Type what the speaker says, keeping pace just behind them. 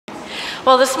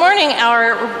Well, this morning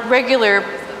our regular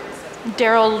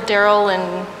Daryl,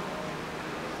 and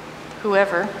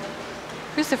whoever,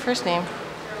 who's the first name?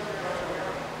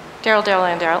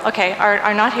 Daryl, and Daryl, okay,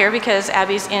 are not here because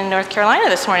Abby's in North Carolina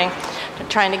this morning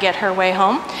trying to get her way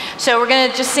home. So we're going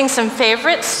to just sing some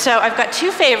favorites. So I've got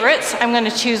two favorites. I'm going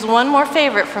to choose one more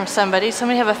favorite from somebody.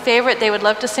 Somebody have a favorite they would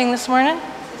love to sing this morning?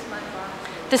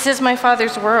 This is my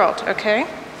Father's World, okay?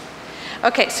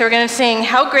 Okay, so we're going to sing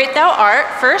How Great Thou Art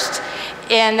first,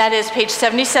 and that is page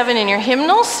 77 in your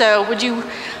hymnal. So would you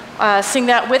sing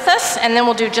that with us? And then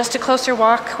we'll do Just a Closer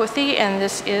Walk with Thee, and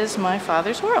This is My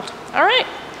Father's World. All right.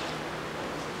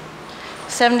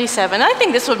 77. I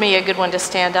think this would be a good one to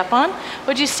stand up on.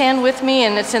 Would you stand with me?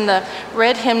 And it's in the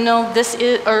red hymnal.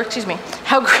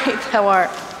 How Great Thou Art.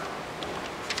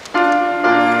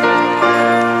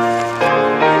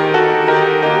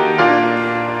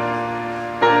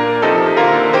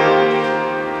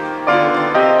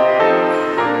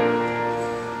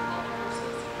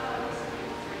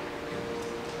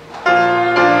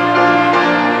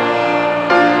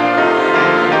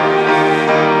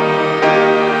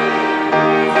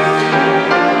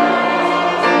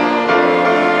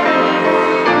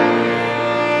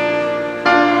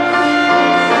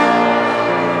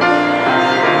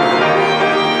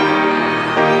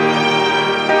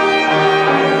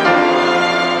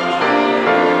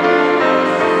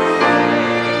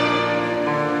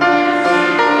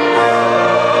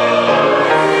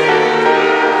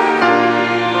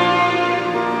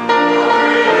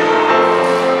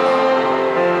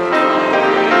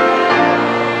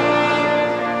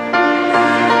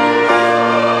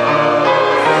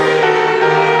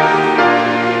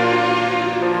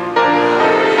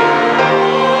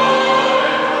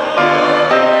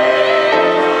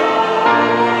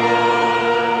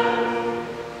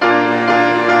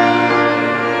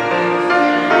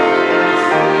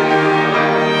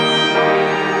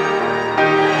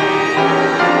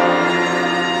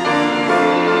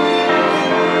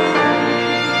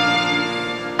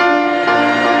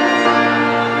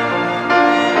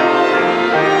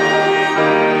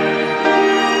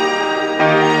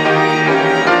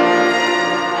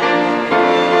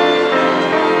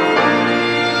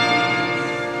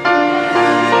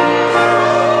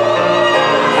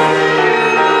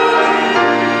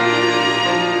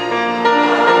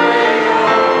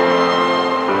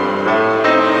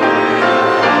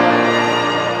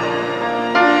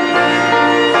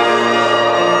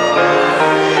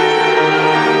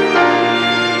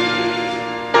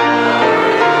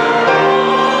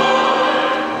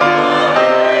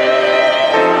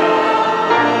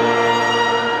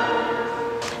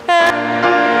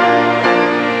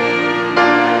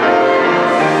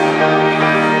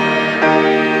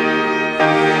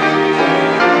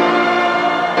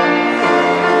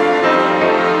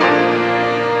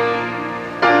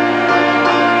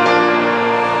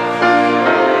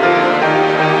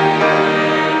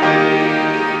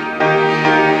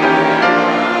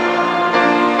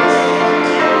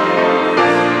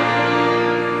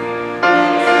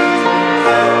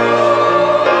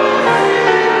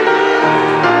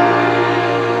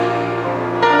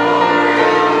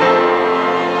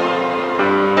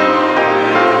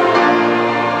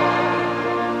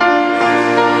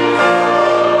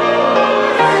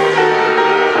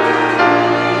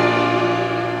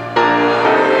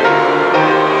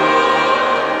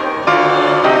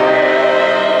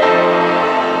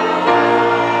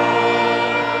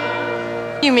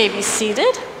 You may be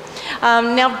seated.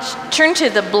 Now turn to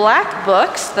the black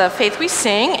books, the Faith We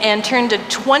Sing, and turn to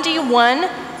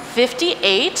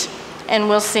 2158, and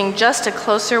we'll sing Just a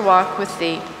Closer Walk with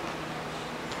Thee.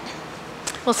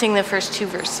 We'll sing the first two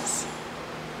verses.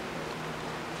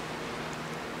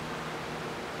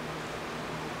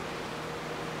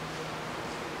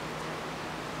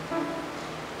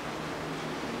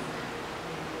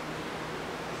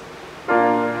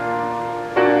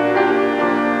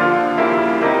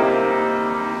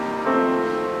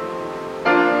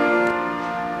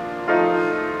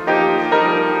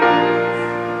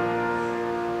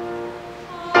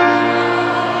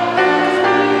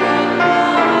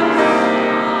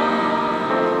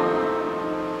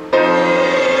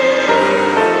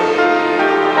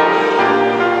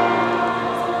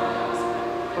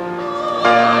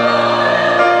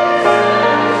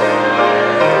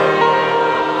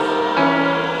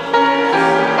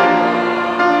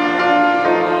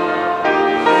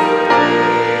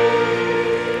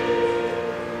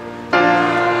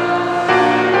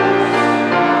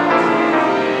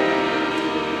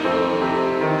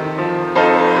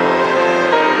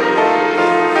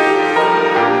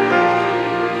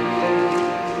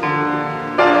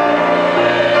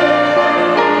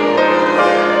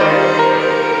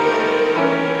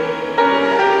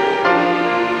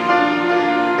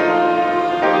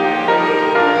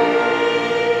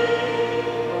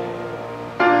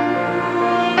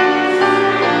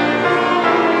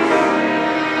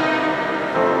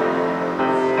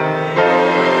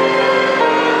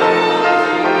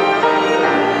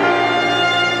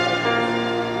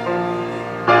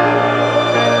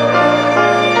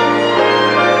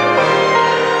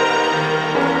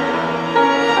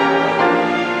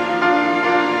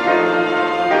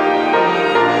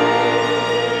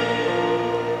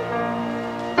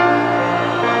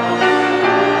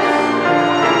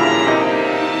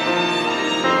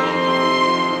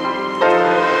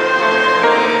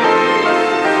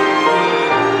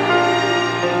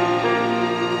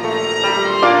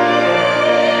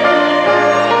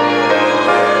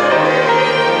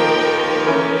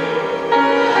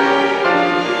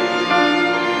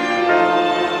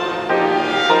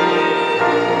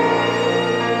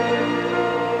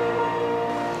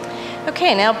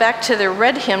 Okay, now back to the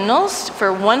red hymnals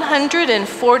for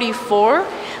 144.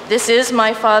 This is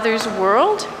my Father's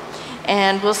world.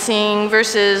 And we'll sing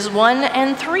verses 1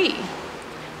 and 3.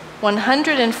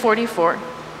 144.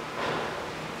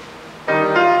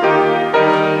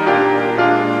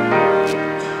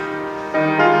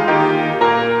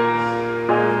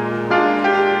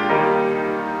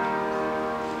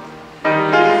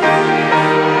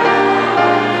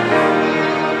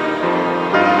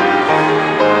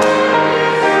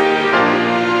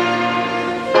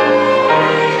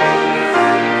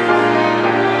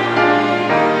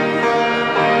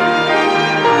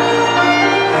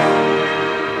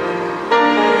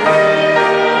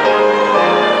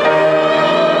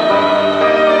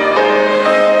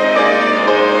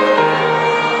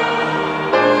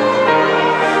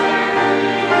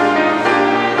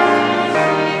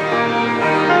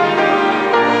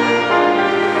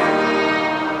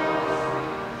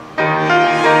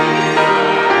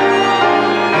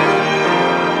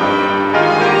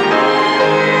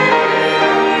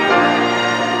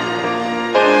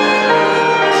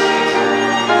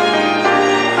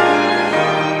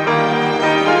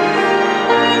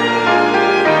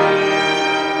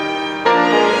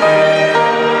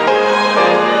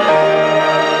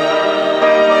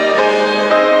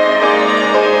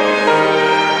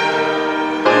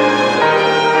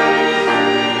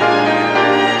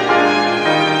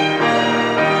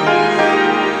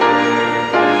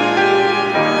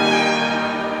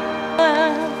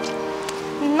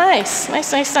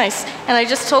 Nice. And I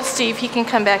just told Steve he can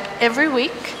come back every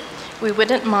week. We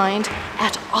wouldn't mind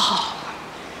at all.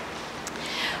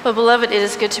 Well, beloved, it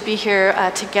is good to be here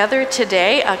together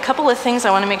today. A couple of things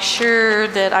I want to make sure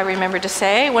that I remember to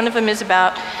say. One of them is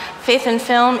about Faith and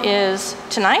Film is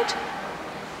tonight?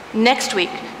 Next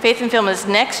week. Faith and Film is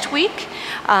next week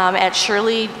at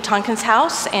Shirley Tonkin's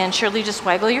house. And Shirley, just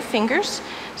waggle your fingers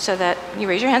so that you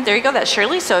raise your hand. There you go, that's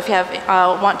Shirley. So if you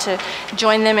want to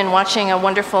join them in watching a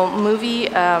wonderful movie,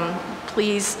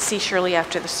 please see Shirley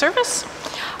after the service.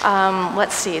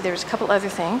 Let's see, there's a couple other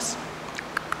things.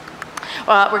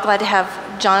 We're glad to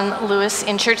have John Lewis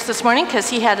in church this morning because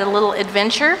he had a little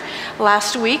adventure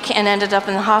last week and ended up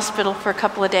in the hospital for a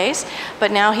couple of days.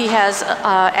 But now he has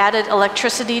added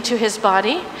electricity to his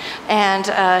body and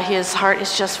his heart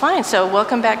is just fine. So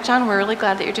welcome back, John. We're really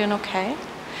glad that you're doing okay.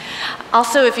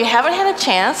 Also, if you haven't had a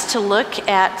chance to look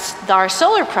at our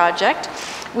solar project,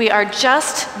 we are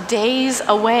just days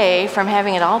away from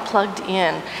having it all plugged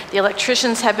in. The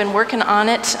electricians have been working on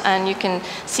it, and you can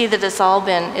see that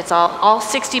all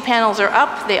 60 panels are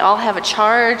up. They all have a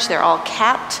charge. They're all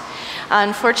capped.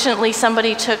 Unfortunately,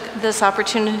 somebody took this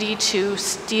opportunity to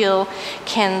steal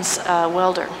Ken's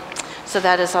welder. So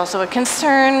that is also a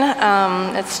concern.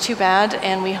 It's too bad,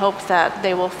 and we hope that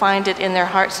they will find it in their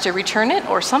hearts to return it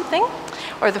or something,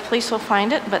 or the police will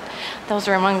find it, but those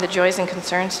are among the joys and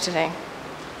concerns today.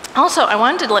 Also, I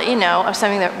wanted to let you know of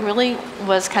something that really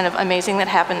was kind of amazing that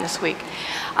happened this week.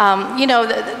 You know,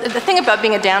 the thing about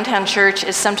being a downtown church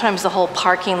is sometimes the whole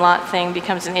parking lot thing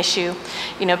becomes an issue,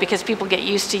 you know, because people get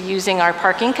used to using our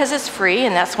parking because it's free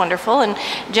and that's wonderful. And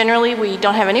generally we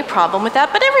don't have any problem with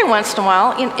that. But every once in a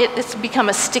while, it's become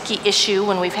a sticky issue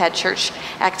when we've had church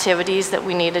activities that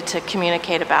we needed to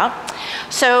communicate about.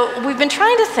 So we've been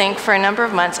trying to think for a number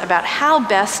of months about how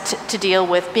best to deal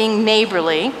with being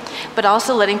neighborly, but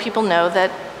also letting people know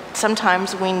that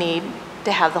sometimes we need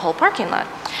to have the whole parking lot.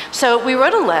 So we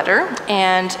wrote a letter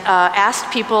and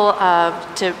asked people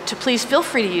to please feel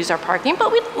free to use our parking,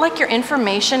 but we'd like your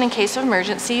information in case of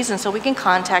emergencies, and so we can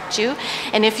contact you.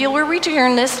 And if you'll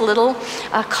return this little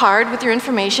card with your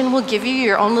information, we'll give you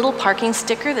your own little parking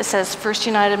sticker that says First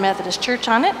United Methodist Church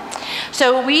on it.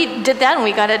 So we did that and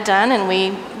we got it done, and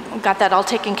we got that all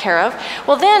taken care of.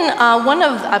 Well then,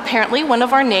 apparently one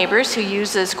of our neighbors who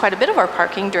uses quite a bit of our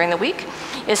parking during the week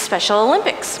is Special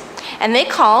Olympics. And they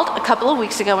called a couple of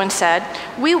weeks ago and said,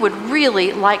 we would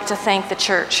really like to thank the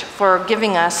church for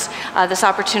giving us this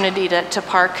opportunity to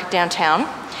park downtown.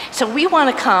 So we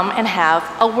want to come and have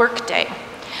a work day.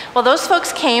 Well, those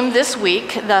folks came this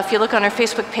week. If you look on our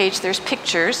Facebook page, there's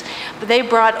pictures. But they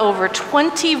brought over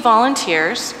 20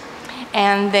 volunteers,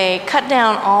 and they cut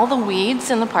down all the weeds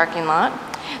in the parking lot.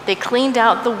 They cleaned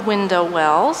out the window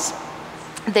wells.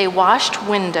 They washed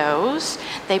windows.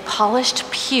 They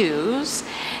polished pews.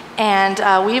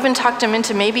 And we even talked them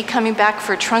into maybe coming back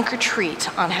for trunk or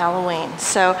treat on Halloween.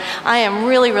 So I am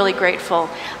really, really grateful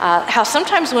how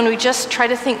sometimes when we just try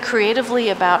to think creatively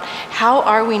about how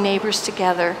are we neighbors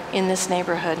together in this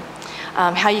neighborhood,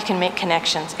 how you can make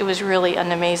connections. It was really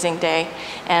an amazing day,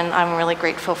 and I'm really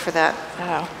grateful for that.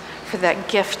 for that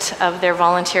gift of their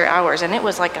volunteer hours. And it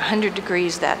was like 100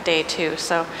 degrees that day too,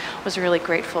 so I was really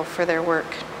grateful for their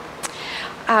work.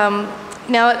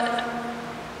 Now,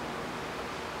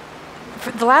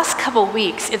 for the last couple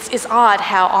weeks, it's odd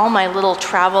how all my little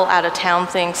travel out of town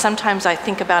things, sometimes I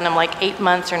think about them like 8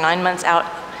 months or 9 months out,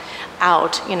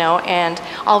 and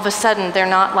all of a sudden they're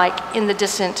not like in the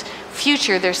distant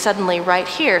future, they're suddenly right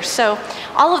here. So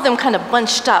all of them kind of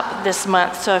bunched up this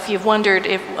month. So if you've wondered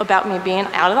about me being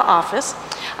out of the office,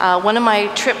 one of my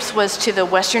trips was to the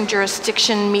Western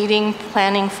Jurisdiction meeting,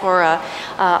 planning for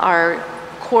our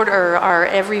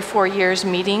every 4 years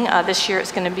meeting. This year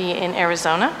it's going to be in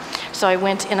Arizona. So I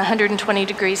went in 120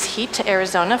 degrees heat to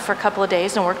Arizona for a couple of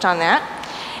days and worked on that.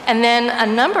 And then a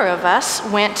number of us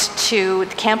went to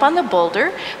Camp on the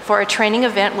Boulder for a training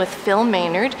event with Phil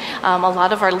Maynard. A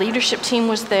lot of our leadership team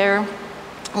was there,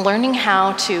 learning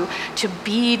how to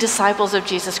be disciples of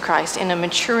Jesus Christ in a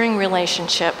maturing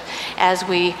relationship as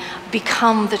we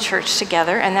become the church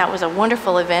together. And that was a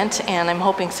wonderful event, and I'm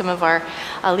hoping some of our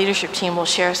leadership team will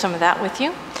share some of that with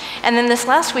you. And then this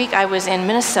last week I was in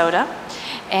Minnesota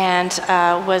and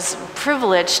was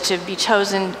privileged to be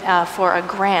chosen for a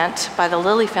grant by the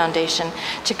Lilly Foundation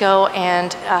to go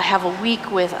and have a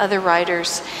week with other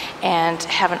writers and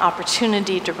have an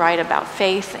opportunity to write about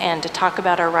faith and to talk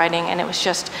about our writing, and it was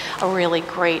just a really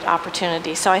great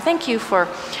opportunity. So I thank you for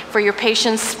your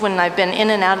patience when I've been in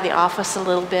and out of the office a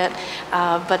little bit,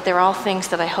 but they're all things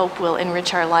that I hope will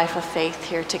enrich our life of faith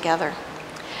here together.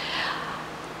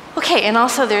 Okay, and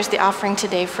also there's the offering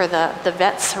today for the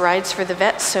vets, Rides for the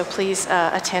Vets, so please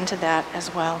attend to that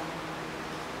as well.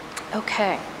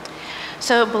 Okay,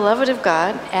 so beloved of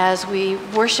God, as we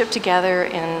worship together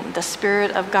in the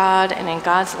Spirit of God and in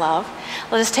God's love,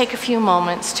 let us take a few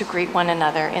moments to greet one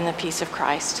another in the peace of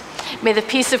Christ. May the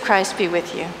peace of Christ be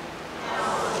with you.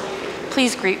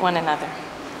 Please greet one another.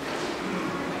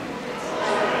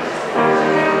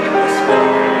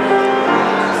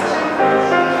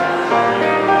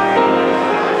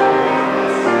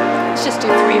 Let's just do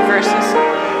 3 verses.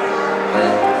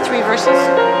 3 verses?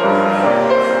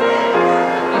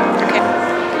 Okay.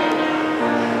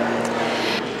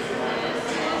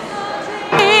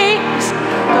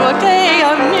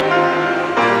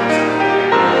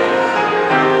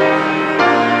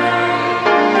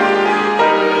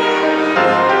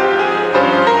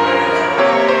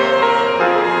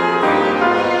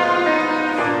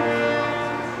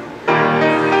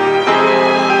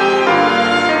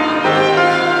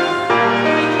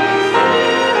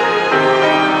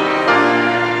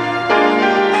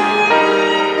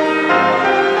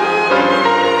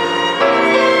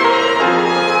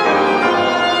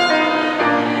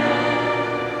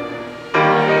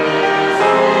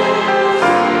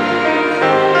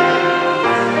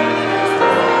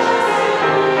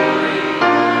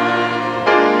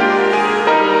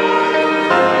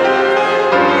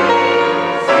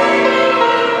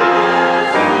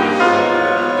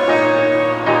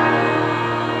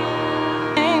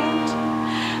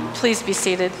 Please be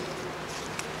seated.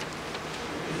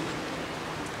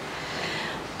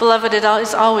 Beloved, it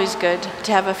is always good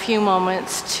to have a few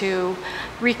moments to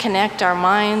reconnect our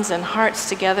minds and hearts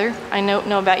together. I don't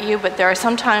know about you, but there are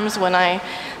some times when I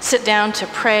sit down to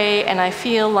pray and I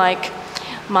feel like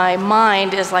my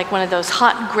mind is like one of those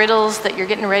hot griddles that you're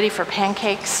getting ready for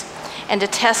pancakes. And to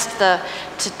test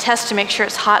to make sure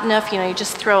it's hot enough, you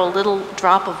just throw a little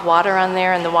drop of water on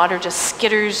there and the water just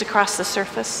skitters across the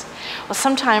surface. Well,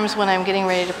 sometimes when I'm getting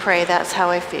ready to pray, that's how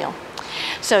I feel.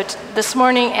 So this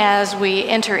morning, as we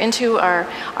enter into our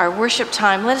worship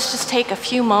time, let us just take a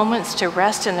few moments to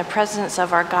rest in the presence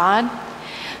of our God,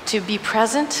 to be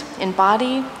present in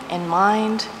body, in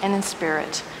mind, and in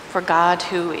spirit for God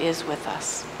who is with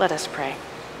us. Let us pray.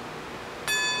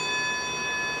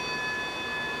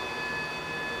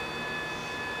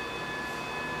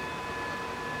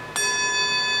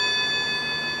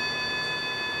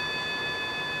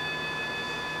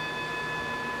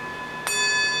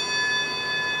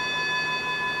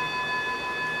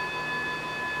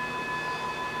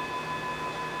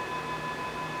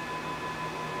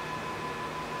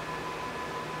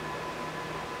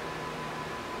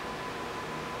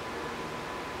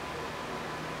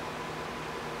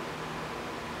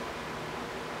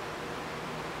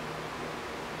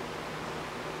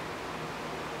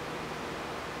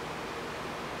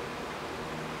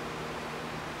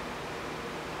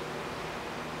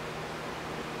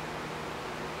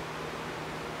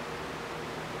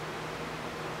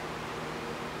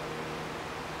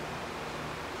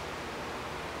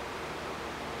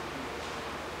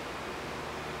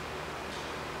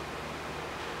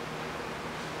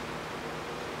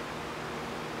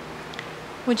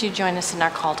 Would you join us in our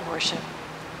call to worship?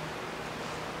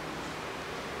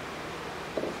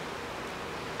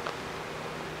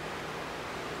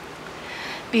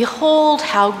 Behold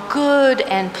how good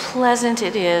and pleasant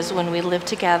it is when we live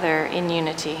together in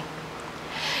unity.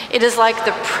 It is like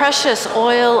the precious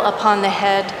oil upon the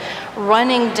head,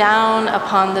 running down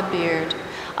upon the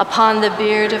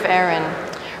beard of Aaron,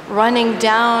 running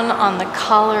down on the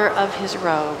collar of his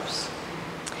robes.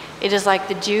 It is like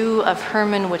the dew of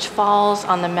Hermon which falls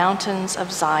on the mountains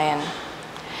of Zion.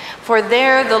 For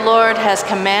there the Lord has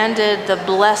commanded the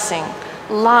blessing,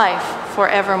 life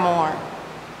forevermore.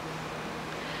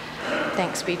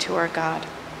 Thanks be to our God.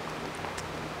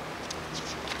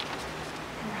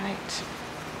 All right.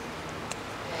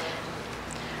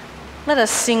 Let us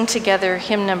sing together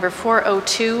hymn number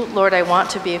 402, Lord, I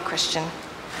Want to Be a Christian.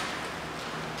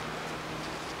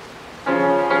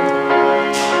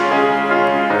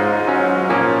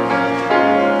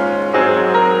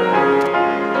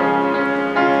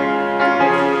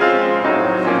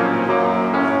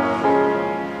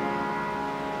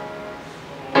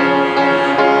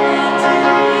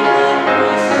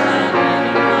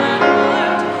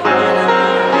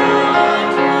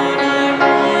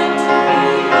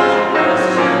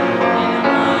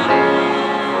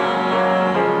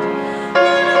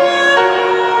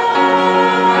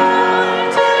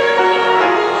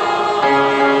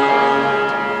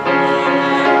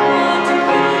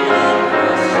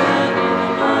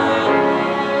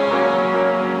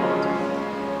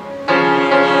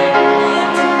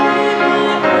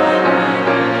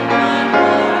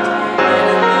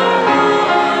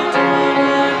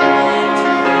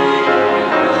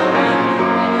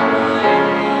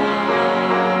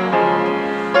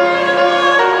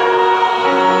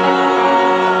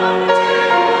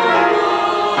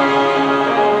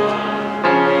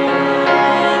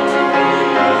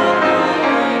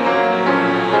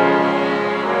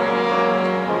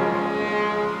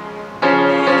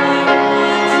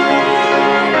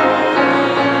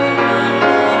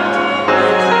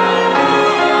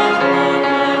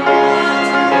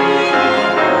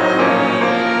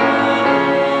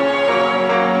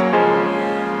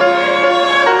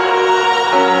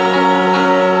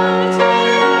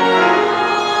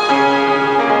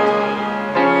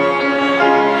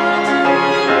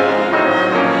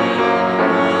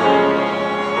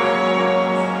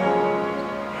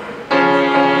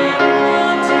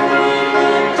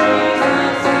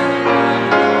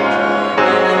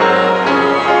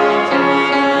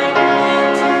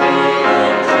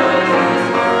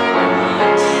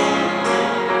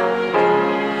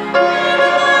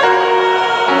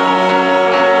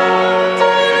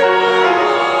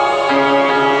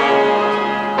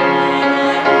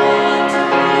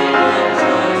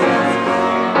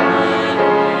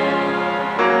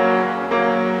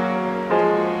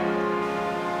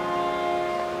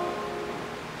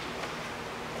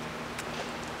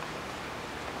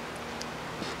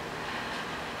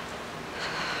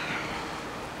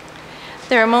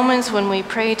 There are moments when we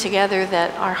pray together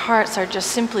that our hearts are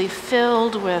just simply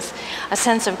filled with a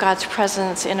sense of God's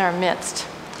presence in our midst.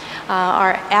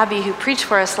 Our Abby, who preached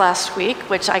for us last week,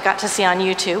 which I got to see on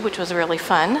YouTube, which was really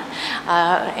fun,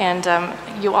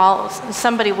 you all,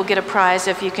 somebody will get a prize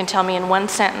if you can tell me in one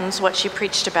sentence what she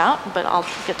preached about, but I'll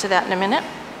get to that in a minute.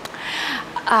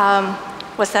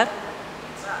 What's that?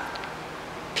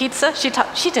 Pizza?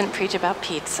 She didn't preach about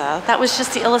pizza. That was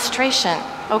just the illustration.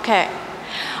 Okay.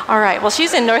 All right, well,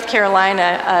 she's in North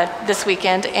Carolina this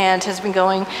weekend and has been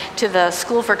going to the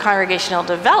School for Congregational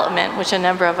Development, which a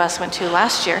number of us went to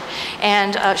last year.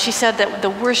 And she said that the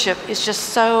worship is just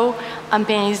so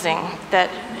amazing that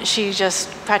she just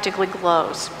practically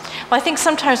glows. Well, I think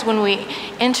sometimes when we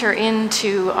enter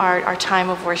into our time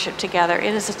of worship together,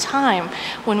 it is a time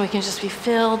when we can just be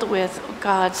filled with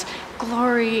God's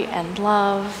glory and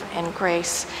love and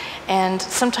grace, and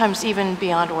sometimes even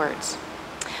beyond words.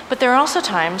 But there are also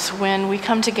times when we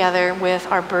come together with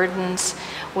our burdens,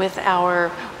 with our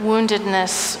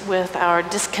woundedness, with our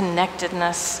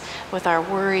disconnectedness, with our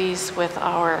worries, with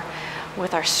our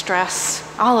stress,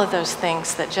 all of those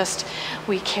things that just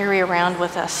we carry around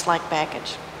with us like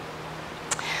baggage.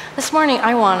 This morning,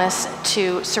 I want us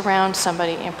to surround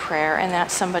somebody in prayer, and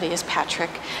that somebody is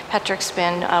Patrick. Patrick's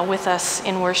been with us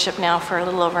in worship now for a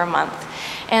little over a month.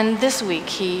 And this week,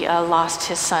 he lost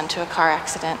his son to a car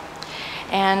accident.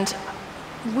 And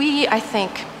we, I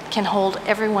think, can hold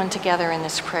everyone together in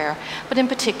this prayer. But in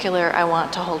particular, I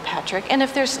want to hold Patrick. And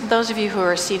if there's those of you who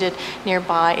are seated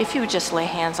nearby, if you would just lay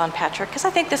hands on Patrick, because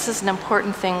I think this is an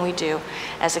important thing we do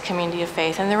as a community of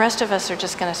faith. And the rest of us are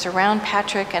just going to surround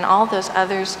Patrick and all those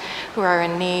others who are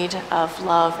in need of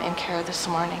love and care this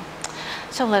morning.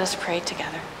 So let us pray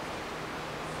together.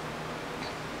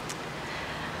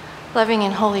 Loving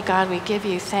and holy God, we give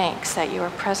you thanks that you are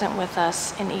present with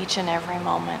us in each and every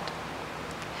moment.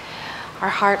 Our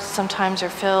hearts sometimes are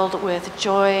filled with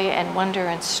joy and wonder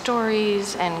and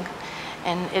stories and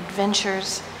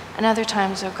adventures, and other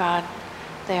times, oh God,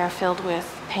 they are filled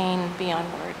with pain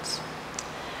beyond words.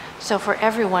 So for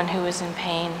everyone who is in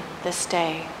pain this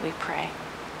day, we pray.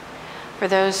 For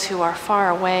those who are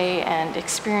far away and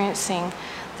experiencing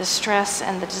the stress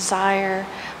and the desire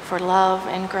for love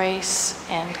and grace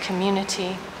and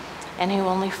community, and who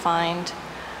only find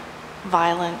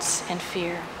violence and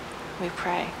fear, we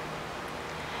pray.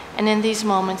 And in these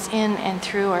moments, in and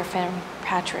through our friend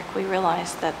Patrick, we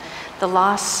realize that the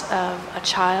loss of a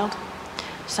child,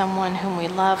 someone whom we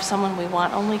love, someone we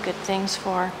want only good things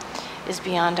for, is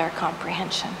beyond our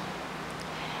comprehension.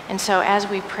 And so as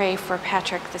we pray for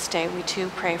Patrick this day, we too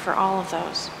pray for all of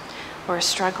those who are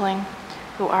struggling,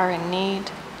 who are in need,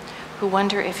 who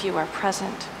wonder if you are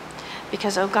present.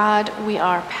 Because, oh God, we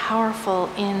are powerful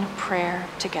in prayer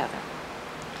together.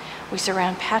 We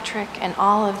surround Patrick and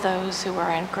all of those who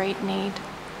are in great need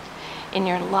in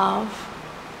your love,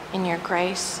 in your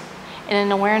grace, in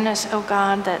an awareness, oh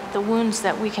God, that the wounds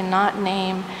that we cannot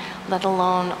name, let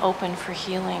alone open for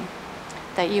healing,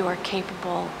 that you are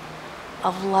capable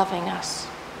of loving us,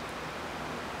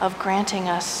 of granting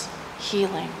us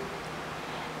healing,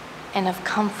 and of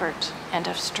comfort and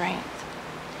of strength.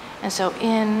 And so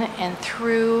in and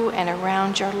through and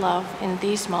around your love in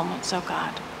these moments, oh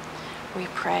God, we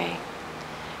pray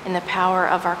in the power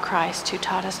of our Christ who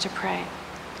taught us to pray.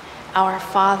 Our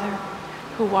Father,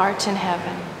 who art in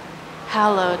heaven,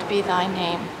 hallowed be thy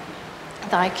name.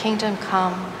 Thy kingdom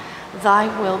come, thy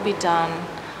will be done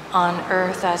on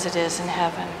earth as it is in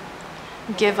heaven.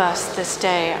 Give us this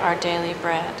day our daily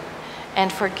bread,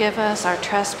 and forgive us our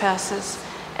trespasses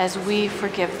as we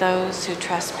forgive those who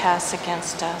trespass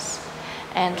against us.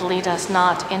 And lead us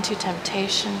not into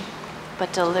temptation,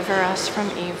 but deliver us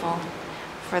from evil.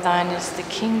 For thine is the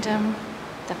kingdom,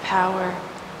 the power,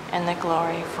 and the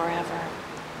glory forever.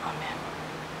 Amen.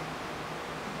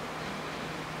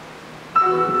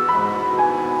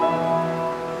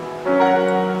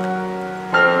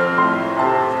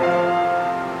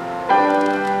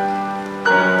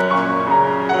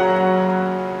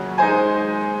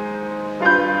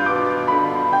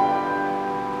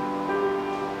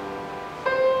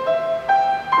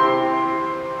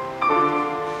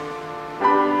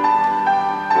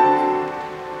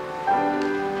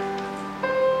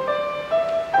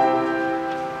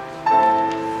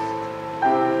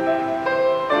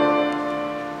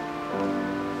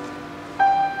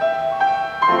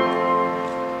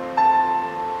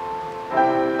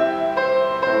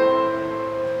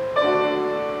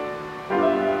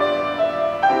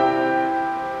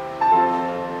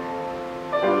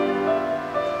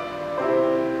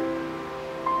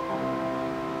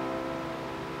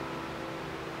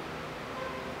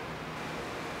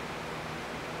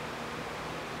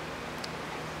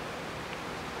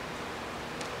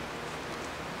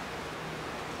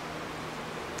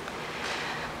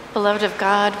 Beloved of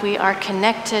God, we are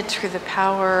connected through the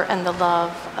power and the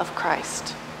love of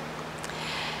Christ.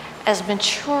 As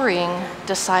maturing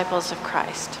disciples of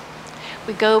Christ,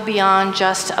 we go beyond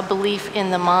just a belief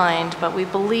in the mind, but we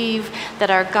believe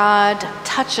that our God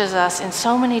touches us in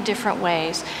so many different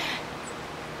ways,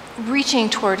 reaching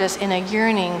toward us in a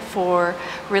yearning for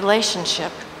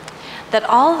relationship, that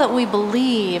all that we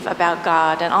believe about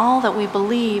God and all that we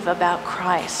believe about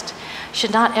Christ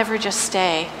should not ever just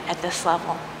stay at this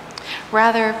level.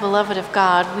 Rather, beloved of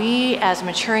God, we as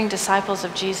maturing disciples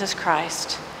of Jesus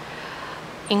Christ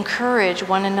encourage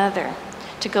one another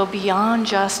to go beyond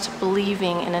just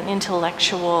believing in an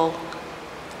intellectual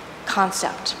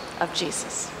concept of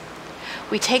Jesus.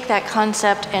 We take that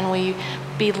concept and we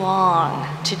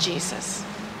belong to Jesus.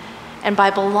 And by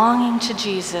belonging to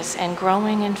Jesus and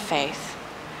growing in faith,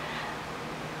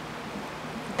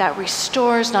 that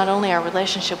restores not only our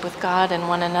relationship with God and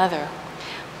one another,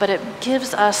 but it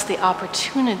gives us the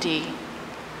opportunity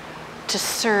to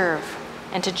serve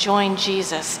and to join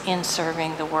Jesus in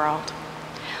serving the world.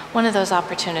 One of those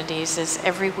opportunities is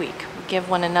every week we give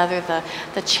one another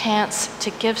the chance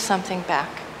to give something back,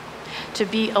 to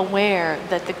be aware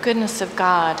that the goodness of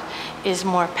God is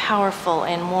more powerful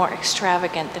and more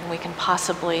extravagant than we can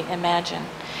possibly imagine.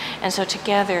 And so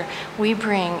together we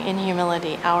bring in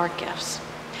humility our gifts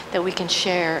that we can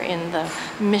share in the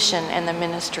mission and the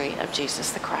ministry of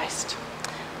Jesus the Christ.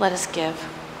 Let us give.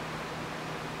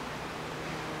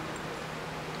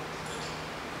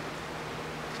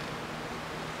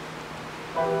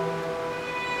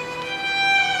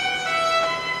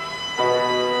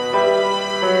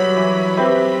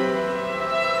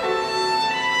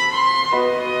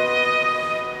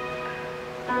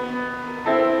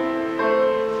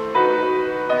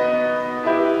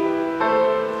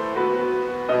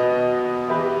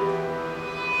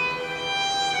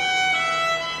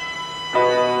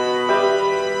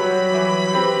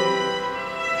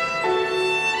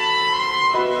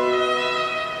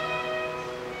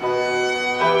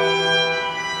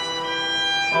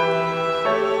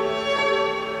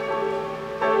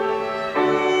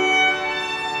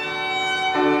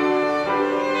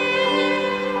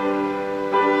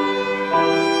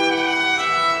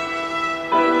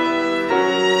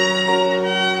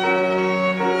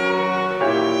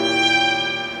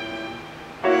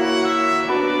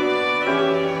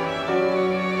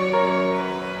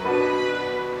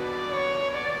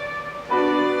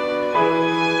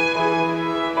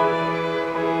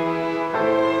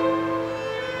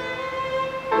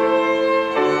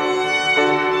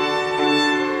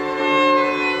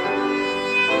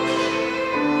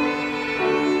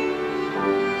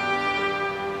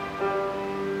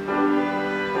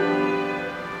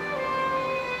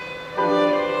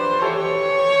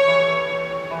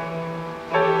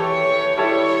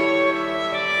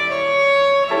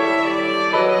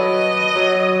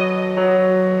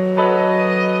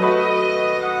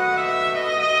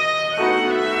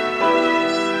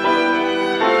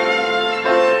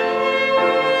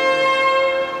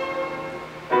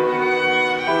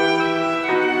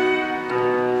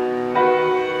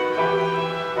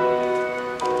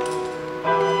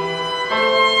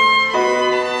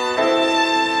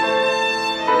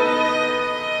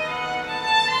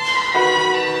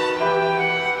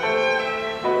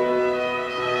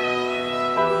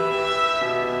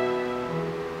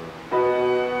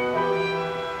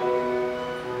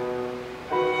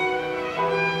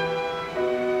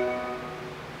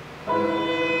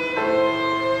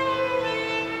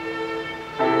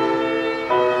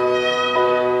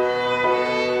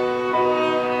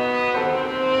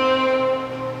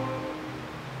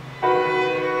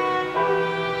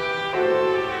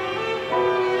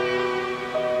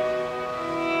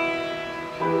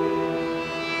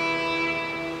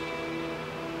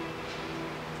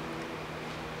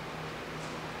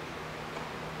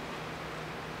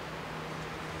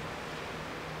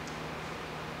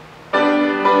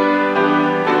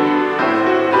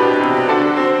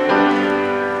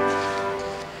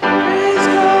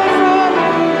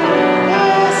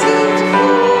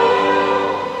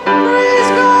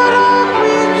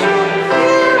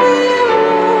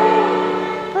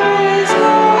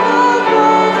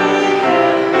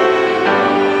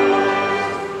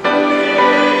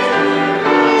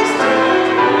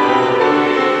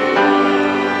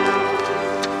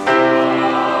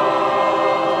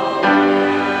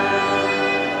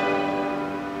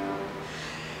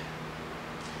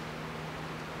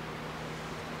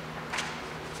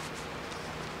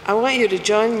 I want you to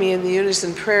join me in the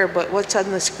unison prayer, but what's on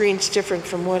the screen is different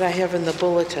from what I have in the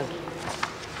bulletin.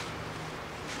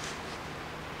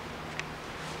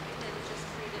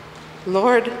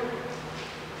 Lord,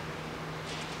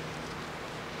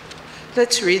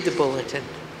 let's read the bulletin.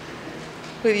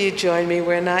 Will you join me?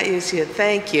 We're not used to it.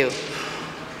 Thank you.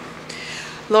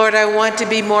 Lord, I want to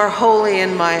be more holy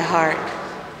in my heart.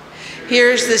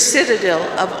 Here's the citadel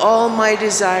of all my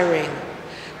desiring,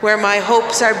 where my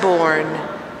hopes are born,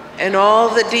 and all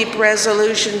the deep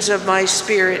resolutions of my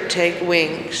spirit take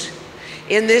wings.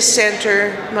 In this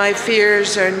center, my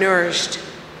fears are nourished,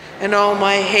 and all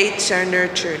my hates are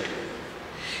nurtured.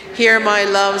 Here my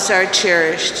loves are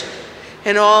cherished,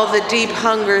 and all the deep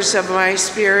hungers of my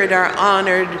spirit are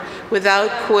honored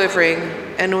without quivering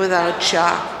and without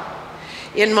shock.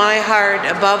 In my heart,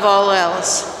 above all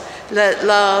else, let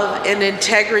love and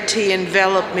integrity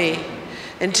envelop me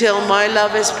until my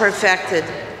love is perfected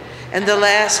and the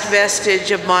last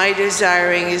vestige of my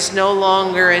desiring is no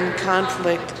longer in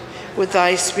conflict with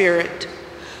thy spirit.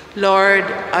 Lord,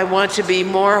 I want to be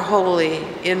more holy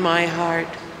in my heart.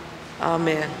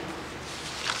 Amen.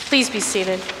 Please be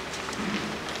seated.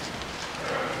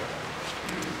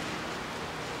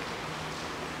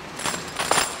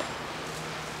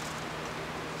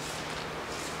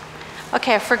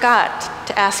 Okay, I forgot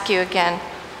to ask you again.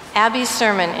 Abby's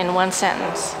sermon in one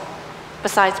sentence,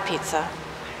 besides pizza.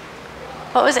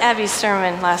 What was Abby's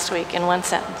sermon last week in one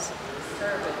sentence?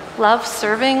 Serving. Love,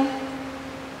 serving?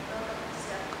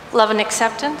 Love and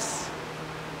acceptance?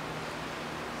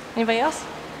 Anybody else?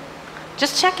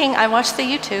 Just checking, I watched the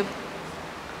YouTube.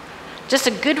 Just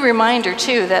a good reminder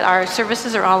too that our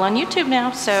services are all on YouTube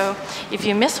now, so if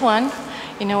you miss one,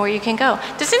 you know where you can go.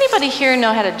 Does anybody here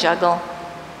know how to juggle?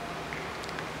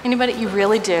 Anybody? You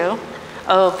really do?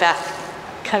 Oh,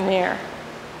 Beth, come here.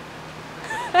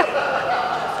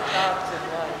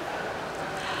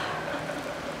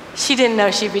 She didn't know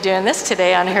she'd be doing this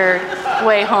today on her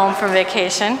way home from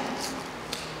vacation.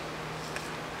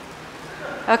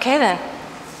 Okay then.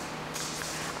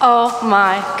 Oh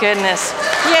my goodness.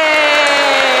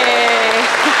 Yay!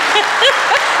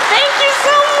 Thank you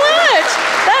so much.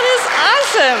 That is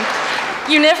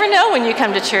awesome. You never know when you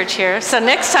come to church here. So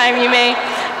next time you may,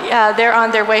 they're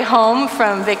on their way home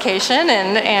from vacation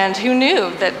and who knew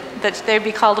that they'd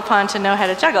be called upon to know how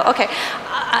to juggle. Okay,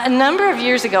 a number of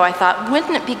years ago I thought,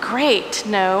 wouldn't it be great to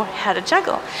know how to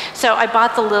juggle? So I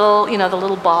bought the little, the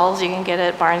little balls you can get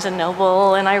at Barnes &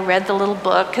 Noble, and I read the little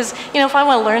book, because, if I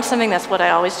want to learn something, that's what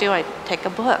I always do. I take a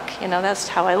book, that's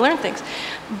how I learn things.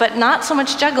 But not so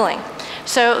much juggling.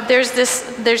 So there's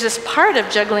this part of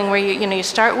juggling where you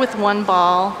start with one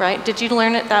ball, right? Did you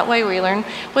learn it that way, where you learn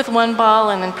with one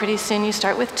ball and then pretty soon you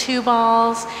start with two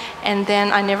balls, and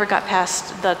then I never got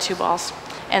past the two balls,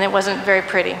 and it wasn't very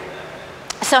pretty.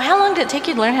 So how long did it take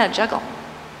you to learn how to juggle?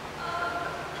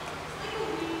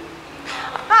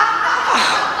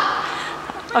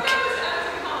 Okay.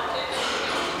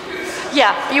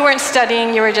 Yeah, you weren't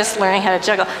studying, you were just learning how to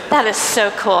juggle. That is so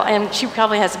cool, and she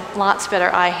probably has lots better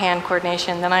eye-hand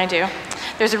coordination than I do.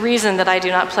 There's a reason that I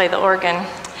do not play the organ.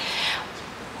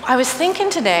 I was thinking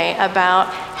today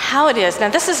about how it is. Now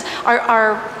this is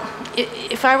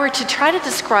if I were to try to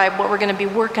describe what we're going to be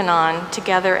working on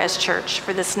together as church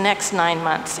for this next 9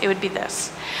 months, it would be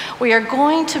this. We are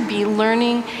going to be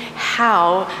learning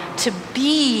how to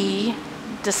be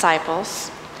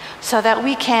disciples so that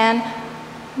we can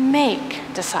make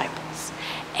disciples.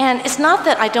 And it's not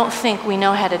that I don't think we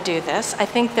know how to do this. I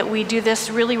think that we do this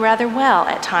really rather well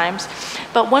at times.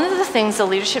 But one of the things the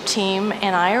leadership team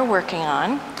and I are working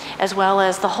on, as well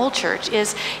as the whole church,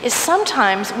 is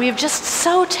sometimes we've just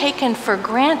so taken for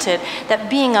granted that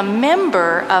being a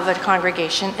member of a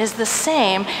congregation is the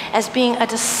same as being a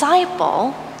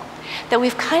disciple, that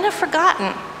we've kind of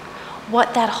forgotten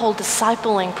what that whole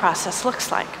discipling process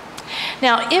looks like.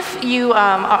 Now, if you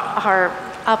are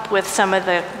up with some of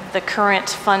the current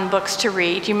fun books to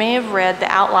read, you may have read The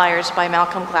Outliers by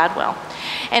Malcolm Gladwell.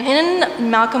 And in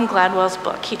Malcolm Gladwell's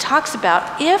book, he talks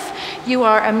about if you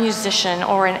are a musician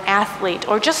or an athlete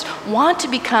or just want to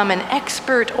become an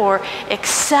expert or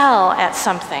excel at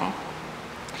something,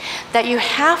 that you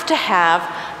have to have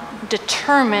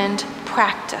determined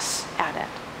practice at it.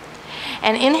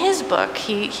 And in his book,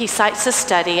 he cites a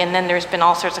study, and then there's been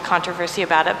all sorts of controversy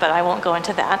about it, but I won't go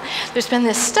into that. There's been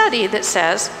this study that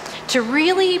says to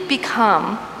really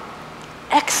become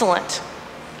excellent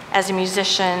as a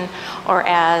musician or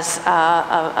as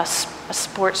a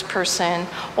sports person,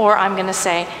 or I'm going to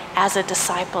say as a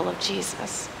disciple of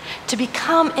Jesus, to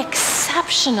become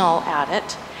exceptional at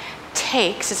it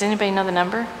takes, does anybody know the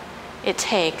number? It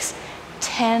takes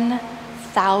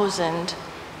 10,000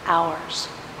 hours.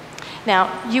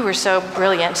 Now, you were so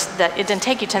brilliant that it didn't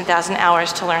take you 10,000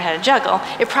 hours to learn how to juggle.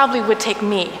 It probably would take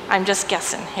me, I'm just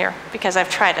guessing here, because I've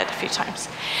tried it a few times.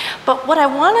 But what I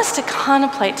want us to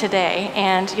contemplate today,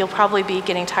 and you'll probably be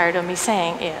getting tired of me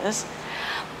saying, is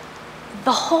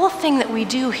the whole thing that we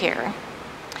do here,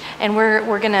 and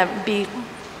we're going to be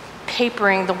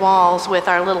papering the walls with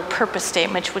our little purpose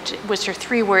statement, which are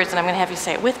 3 words, and I'm going to have you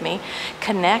say it with me: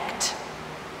 connect,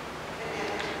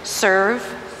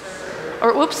 serve, or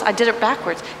oops, I did it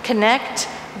backwards. Connect,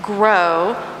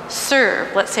 grow,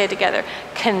 serve. Let's say it together.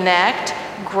 Connect,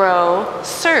 grow,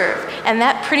 serve. And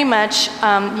that pretty much,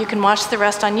 you can watch the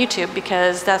rest on YouTube,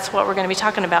 because that's what we're going to be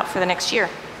talking about for the next year.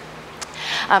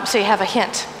 So you have a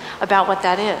hint about what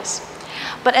that is.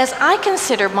 But as I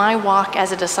consider my walk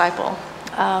as a disciple,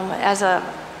 as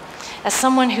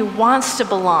someone who wants to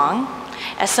belong,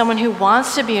 as someone who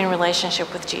wants to be in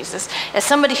relationship with Jesus, as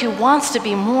somebody who wants to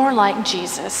be more like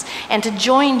Jesus and to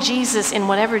join Jesus in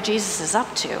whatever Jesus is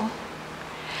up to,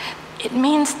 it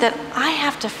means that I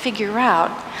have to figure out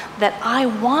that I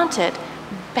want it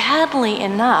badly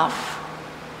enough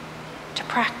to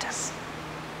practice.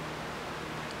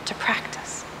 To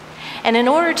practice. And in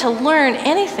order to learn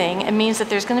anything, it means that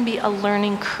there's going to be a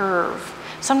learning curve.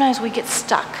 Sometimes we get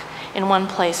stuck in one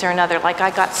place or another. Like I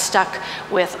got stuck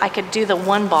with, I could do the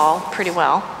one ball pretty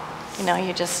well. You know,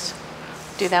 you just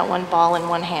do that one ball in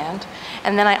one hand.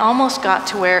 And then I almost got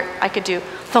to where I could do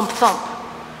thump, thump,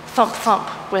 thump,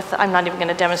 thump with, I'm not even going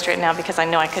to demonstrate now because I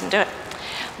know I couldn't do it.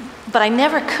 But I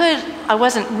never could, I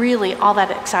wasn't really all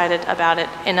that excited about it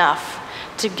enough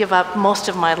to give up most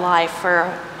of my life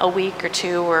for a week or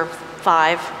 2 or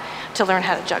 5 to learn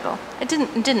how to juggle. It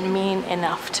didn't mean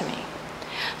enough to me.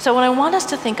 So what I want us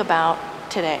to think about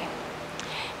today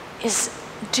is,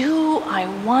 do I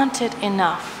want it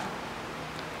enough?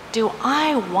 Do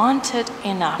I want it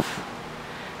enough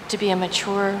to be a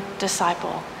mature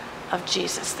disciple of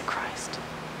Jesus the Christ?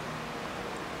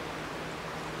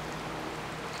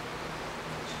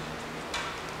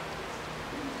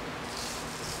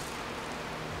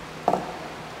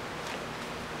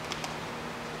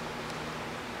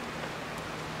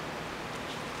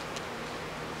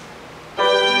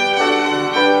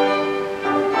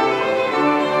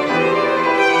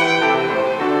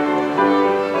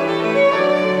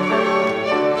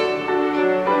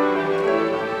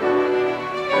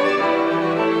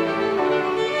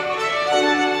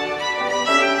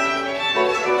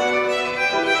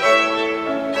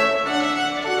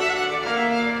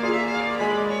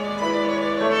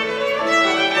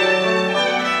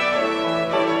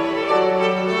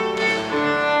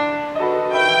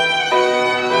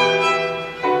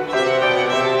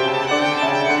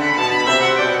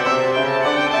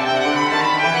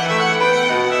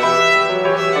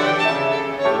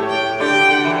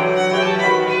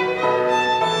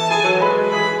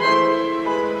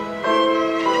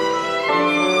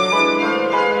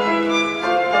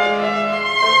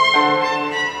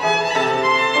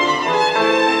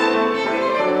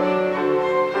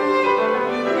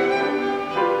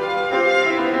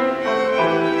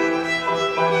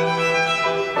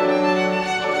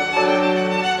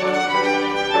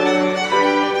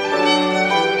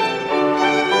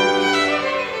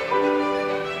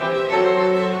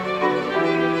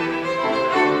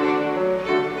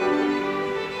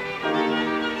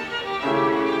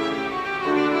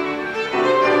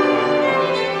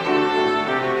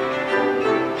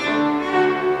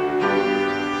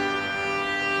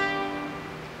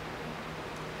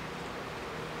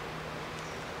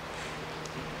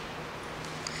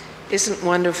 Isn't it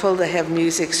wonderful to have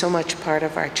music so much part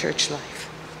of our church life?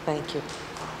 Thank you.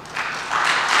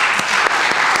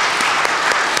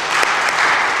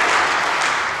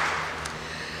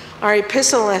 Our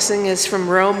epistle lesson is from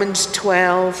Romans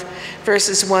 12,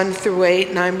 verses 1 through 8,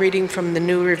 and I'm reading from the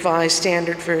New Revised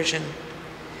Standard Version.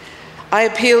 I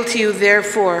appeal to you,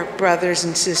 therefore, brothers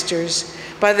and sisters,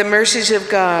 by the mercies of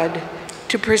God,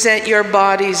 to present your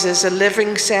bodies as a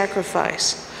living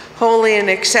sacrifice, holy and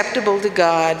acceptable to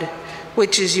God,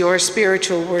 which is your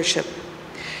spiritual worship.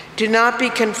 Do not be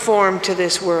conformed to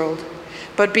this world,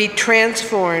 but be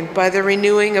transformed by the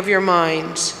renewing of your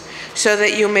minds, so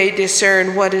that you may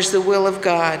discern what is the will of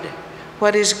God,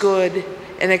 what is good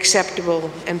and acceptable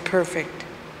and perfect.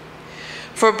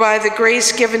 For by the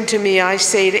grace given to me, I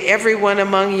say to everyone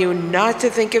among you not to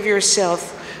think of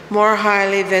yourself more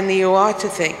highly than you ought to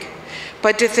think,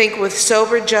 but to think with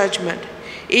sober judgment,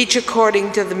 each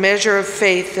according to the measure of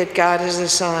faith that God has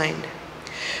assigned.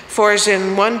 For as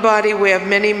in one body we have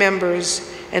many members,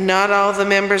 and not all the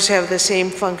members have the same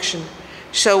function,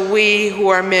 so we who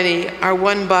are many are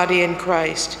one body in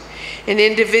Christ, and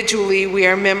individually we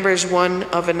are members one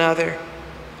of another.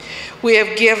 We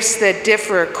have gifts that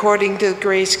differ according to the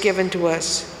grace given to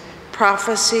us: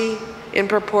 prophecy in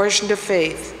proportion to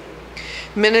faith,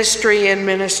 ministry in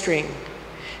ministering,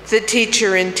 the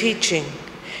teacher in teaching,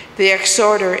 the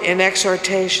exhorter in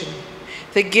exhortation,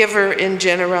 the giver in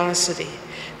generosity,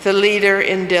 the leader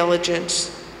in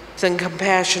diligence, the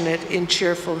compassionate in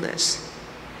cheerfulness.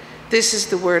 This is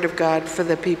the word of God for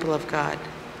the people of God.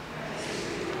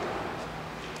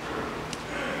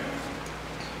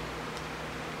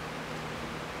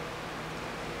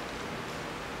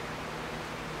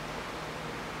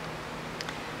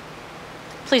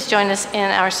 Please join us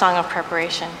in our song of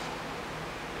preparation.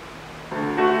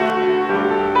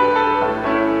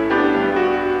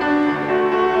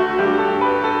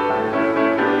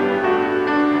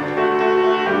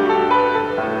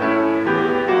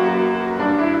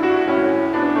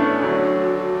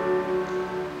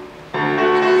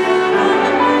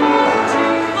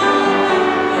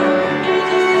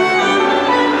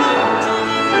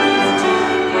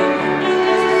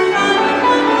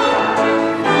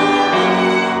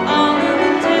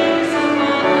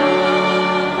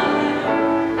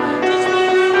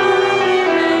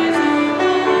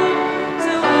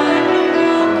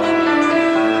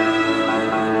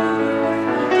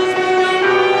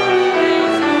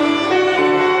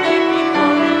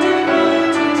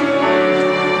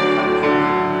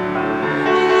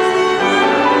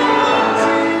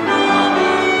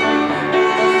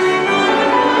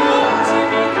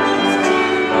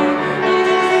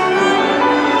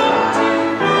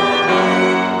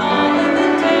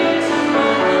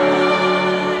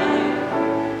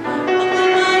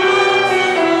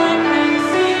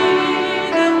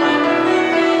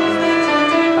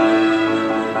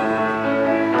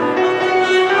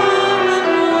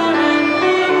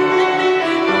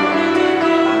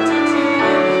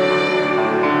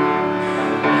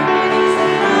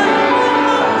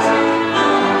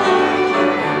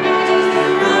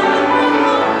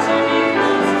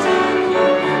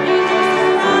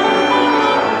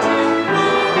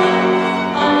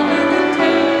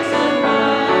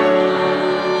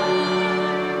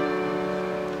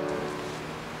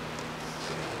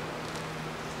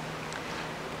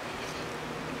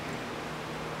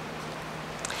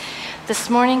 This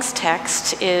morning's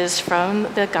text is from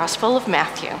the Gospel of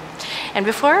Matthew. And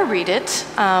before I read it,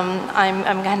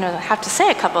 I'm going to have to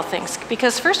say a couple of things.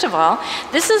 Because first of all,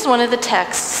 this is one of the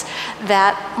texts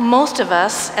that most of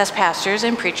us as pastors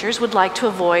and preachers would like to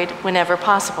avoid whenever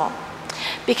possible.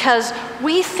 Because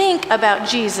we think about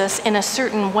Jesus in a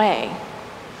certain way.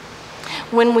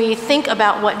 When we think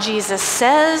about what Jesus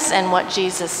says and what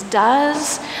Jesus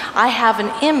does, I have an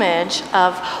image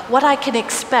of what I can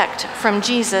expect from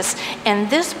Jesus, and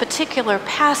this particular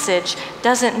passage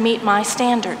doesn't meet my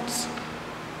standards.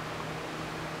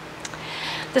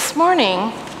 This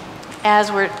morning, as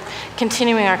we're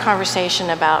continuing our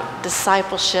conversation about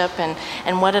discipleship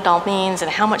and what it all means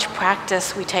and how much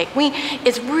practice we take,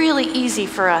 it's really easy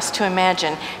for us to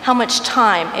imagine how much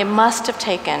time it must have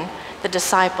taken the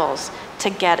disciples to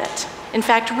get it. In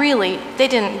fact, really, they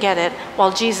didn't get it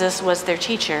while Jesus was their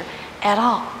teacher at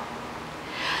all.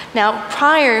 Now,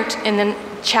 in the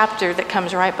chapter that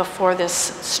comes right before this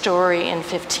story in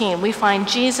 15, we find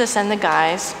Jesus and the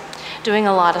guys doing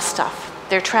a lot of stuff.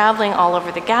 They're traveling all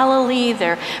over the Galilee,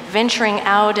 they're venturing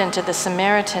out into the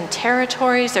Samaritan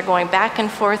territories, they're going back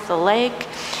and forth the lake.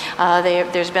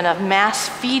 There's been a mass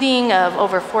feeding of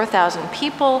over 4,000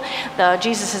 people.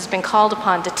 Jesus has been called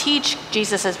upon to teach.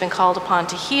 Jesus has been called upon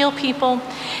to heal people.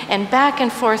 And back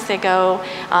and forth they go,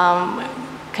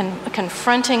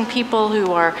 confronting people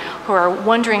who are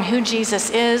wondering who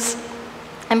Jesus is.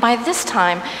 And by this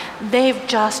time, they've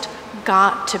just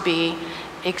got to be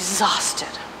exhausted.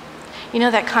 You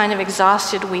know, that kind of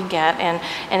exhausted we get, and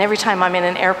every time I'm in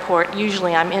an airport,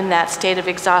 usually I'm in that state of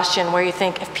exhaustion where you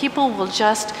think, if people will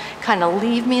just kind of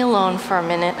leave me alone for a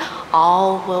minute,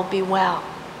 all will be well.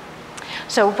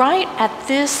 So right at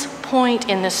this point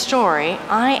in the story,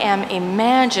 I am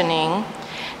imagining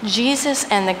Jesus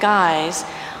and the guys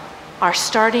are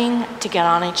starting to get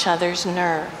on each other's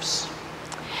nerves.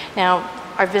 Now,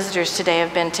 our visitors today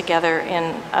have been together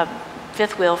in a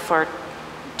fifth wheel for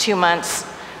 2 months.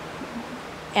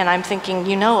 And I'm thinking,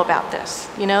 you know about this.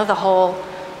 You know, the whole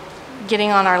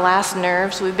getting on our last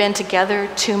nerves. We've been together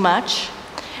too much.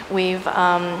 We've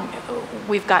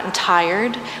gotten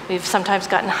tired. We've sometimes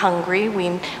gotten hungry.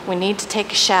 We need to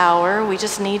take a shower. We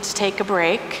just need to take a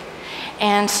break.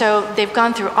 And so they've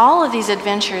gone through all of these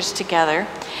adventures together.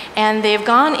 And they've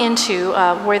gone into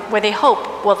where they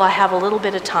hope, well, they'll have a little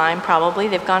bit of time, probably.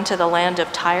 They've gone to the land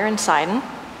of Tyre and Sidon.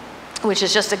 which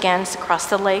is just again across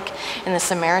the lake in the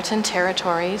Samaritan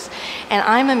territories. And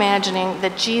I'm imagining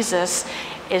that Jesus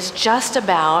is just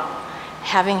about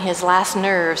having his last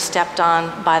nerve stepped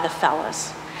on by the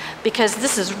fellas. Because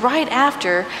this is right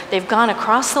after they've gone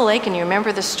across the lake, and you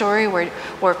remember the story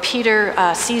where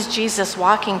Peter sees Jesus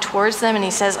walking towards them, and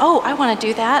he says, "Oh, I want to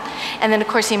do that." And then, of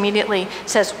course, he immediately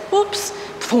says, "Whoops,"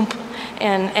 boom,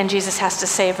 and Jesus has to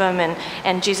save him.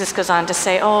 And Jesus goes on to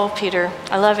say, "Oh, Peter,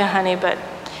 I love you, honey, but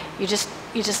you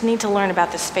just need to learn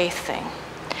about this faith thing."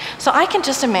 So I can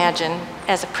just imagine,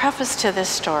 as a preface to this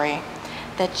story,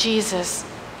 that Jesus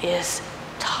is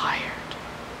tired.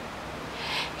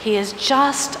 He has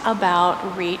just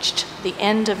about reached the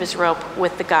end of his rope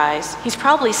with the guys. He's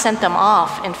probably sent them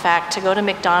off, in fact, to go to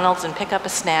McDonald's and pick up a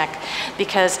snack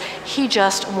because he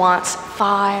just wants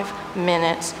 5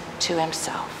 minutes to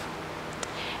himself.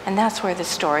 And that's where the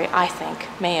story, I think,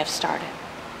 may have started.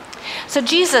 So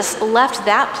Jesus left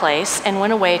that place and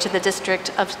went away to the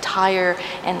district of Tyre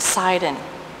and Sidon.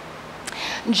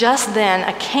 Just then,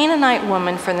 a Canaanite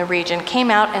woman from the region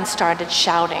came out and started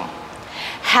shouting,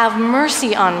 "Have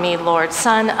mercy on me, Lord,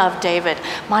 Son of David.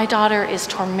 My daughter is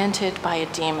tormented by a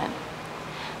demon."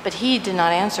 But he did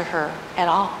not answer her at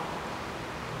all.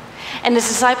 And his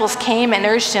disciples came and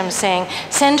urged him, saying,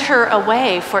 "Send her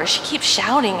away, for she keeps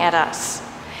shouting at us."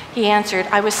 He answered,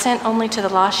 "I was sent only to the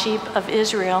lost sheep of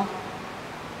Israel."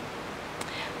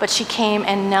 But she came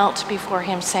and knelt before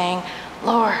him, saying,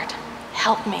 "Lord,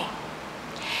 help me."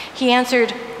 He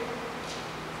answered,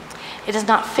 "It is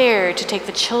not fair to take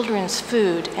the children's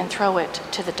food and throw it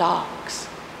to the dogs."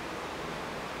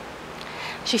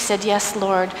 She said, "Yes,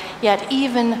 Lord, yet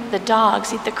even the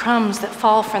dogs eat the crumbs that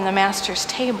fall from the master's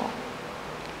table."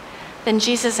 Then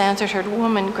Jesus answered her,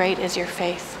 "Woman, great is your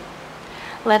faith.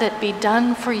 Let it be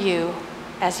done for you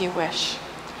as you wish."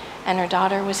 And her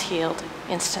daughter was healed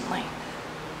instantly.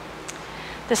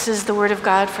 This is the word of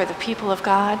God for the people of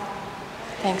God.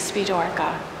 Thanks be to our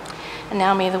God. And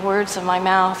now may the words of my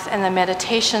mouth and the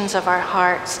meditations of our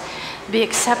hearts be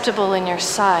acceptable in your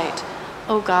sight,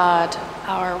 O God,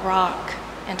 our rock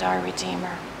and our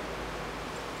Redeemer.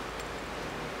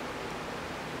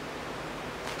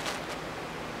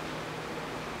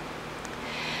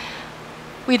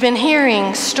 We'd been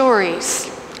hearing stories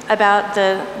about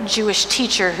the Jewish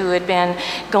teacher who had been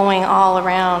going all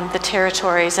around the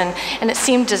territories, and it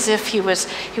seemed as if he was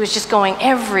just going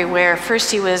everywhere.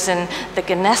 First he was in the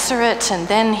Gennesaret, and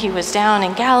then he was down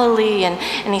in Galilee, and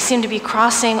he seemed to be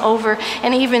crossing over.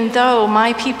 And even though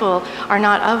my people are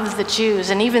not of the Jews,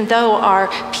 and even though our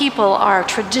people are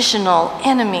traditional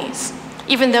enemies,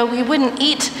 even though we wouldn't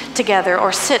eat together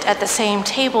or sit at the same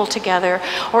table together,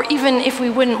 or even if we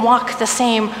wouldn't walk the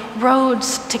same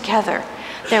roads together,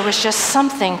 there was just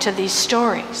something to these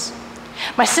stories.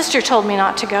 My sister told me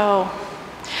not to go.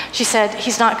 She said,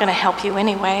 "He's not going to help you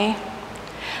anyway.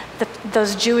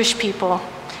 Those Jewish people,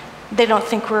 they don't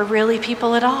think we're really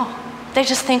people at all. They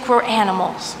just think we're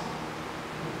animals."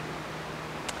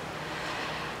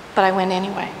 But I went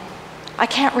anyway. I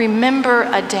can't remember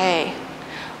a day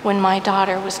when my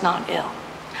daughter was not ill.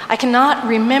 I cannot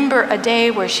remember a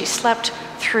day where she slept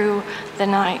through the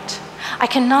night. I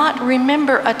cannot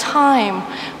remember a time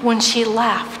when she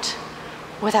laughed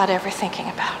without ever thinking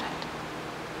about it.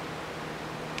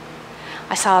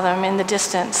 I saw them in the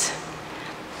distance,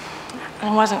 and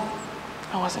I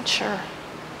wasn't sure.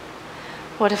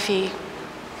 What if he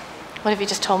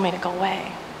just told me to go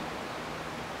away?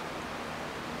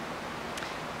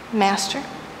 Master?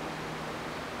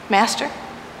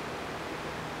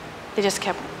 They just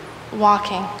kept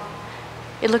walking.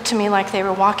 It looked to me like they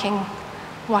were walking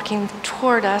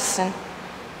toward us, and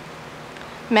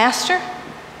 "Master?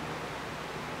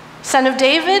 Son of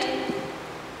David?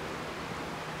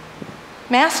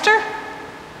 Master?"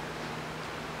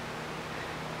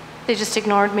 They just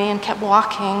ignored me and kept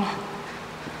walking.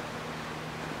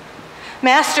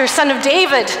 "Master, Son of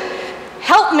David,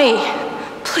 help me.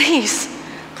 Please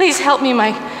help me.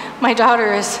 My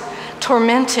daughter is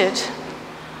tormented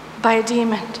by a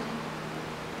demon."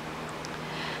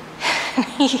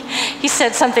 He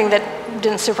said something that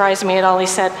didn't surprise me at all. He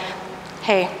said,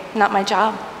 "Hey, not my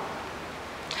job.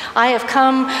 I have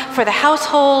come for the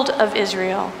household of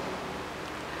Israel."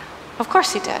 Of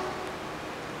course he did.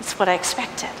 It's what I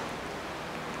expected.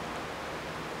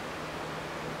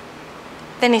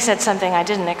 Then he said something I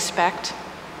didn't expect.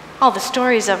 All the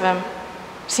stories of him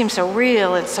seem so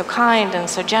real and so kind and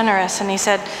so generous. And he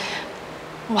said,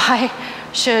 "Why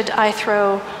should I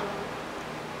throw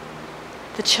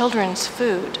the children's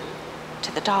food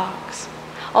to the dogs?"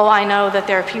 Oh, I know that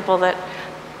there are people that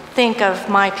think of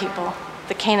my people,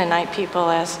 the Canaanite people,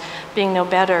 as being no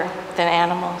better than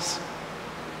animals.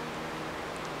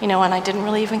 and I didn't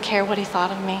really even care what he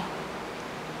thought of me.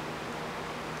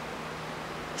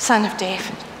 Son of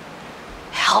David,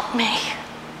 help me.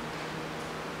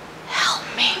 Help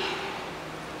me.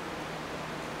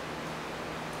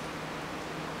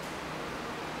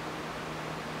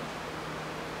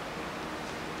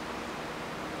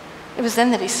 It was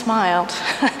then that he smiled.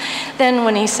 Then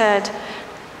when he said,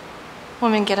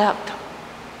 "Woman, get up,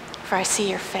 for I see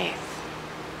your faith."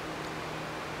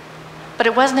 But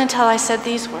it wasn't until I said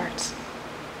these words,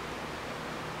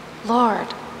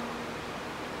 "Lord,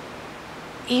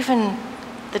 even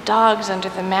the dogs under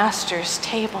the master's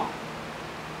table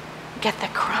get the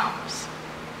crumbs."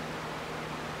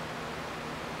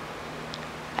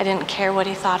 I didn't care what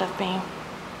he thought of me.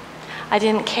 I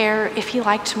didn't care if he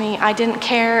liked me. I didn't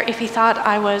care if he thought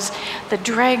I was the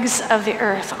dregs of the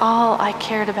earth. All I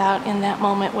cared about in that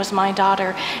moment was my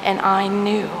daughter, and I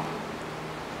knew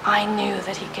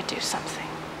that he could do something.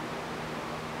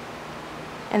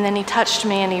 And then he touched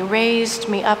me and he raised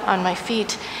me up on my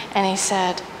feet and he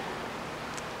said,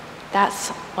 "That's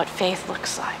what faith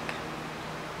looks like."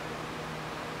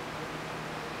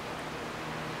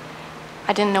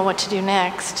 I didn't know what to do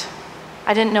next.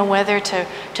 I didn't know whether to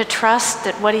trust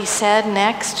that what he said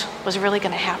next was really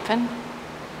going to happen.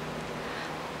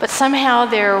 But somehow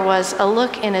there was a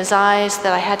look in his eyes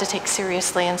that I had to take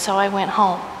seriously, and so I went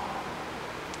home.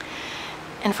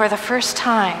 And for the first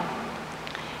time,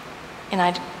 and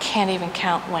I can't even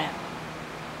count when,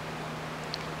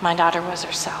 my daughter was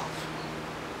herself,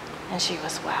 and she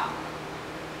was well.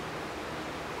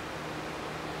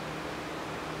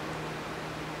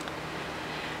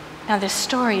 Now, this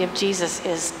story of Jesus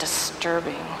is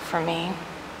disturbing for me.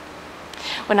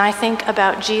 When I think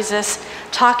about Jesus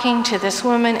talking to this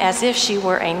woman as if she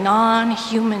were a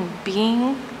non-human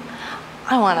being,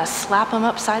 I want to slap him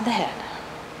upside the head.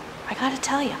 I got to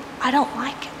tell you, I don't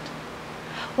like it.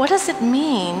 What does it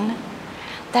mean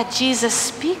that Jesus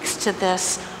speaks to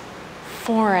this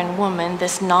foreign woman,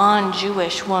 this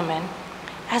non-Jewish woman,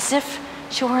 as if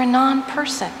she were a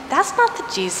non-person? That's not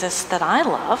the Jesus that I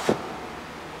love.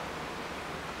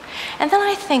 And then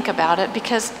I think about it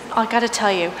because I got to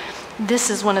tell you, this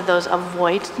is one of those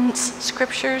avoidance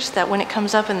scriptures that when it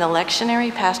comes up in the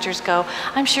lectionary, pastors go,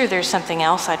 "I'm sure there's something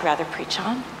else I'd rather preach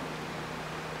on."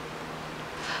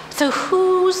 So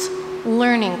whose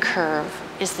learning curve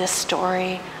is this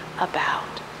story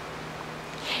about?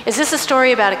 Is this a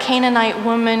story about a Canaanite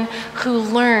woman who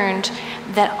learned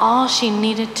that all she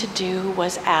needed to do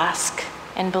was ask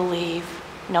and believe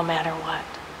no matter what?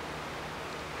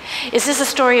 Is this a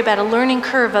story about a learning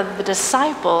curve of the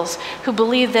disciples who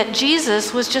believed that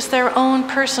Jesus was just their own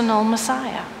personal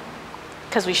Messiah?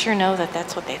 Because we sure know that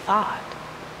that's what they thought.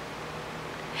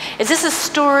 Is this a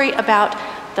story about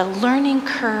the learning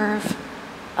curve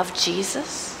of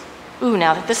Jesus? Ooh,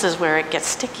 now this is where it gets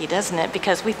sticky, doesn't it?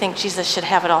 Because we think Jesus should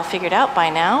have it all figured out by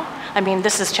now. I mean,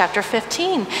 this is chapter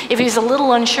 15. If he's a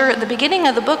little unsure at the beginning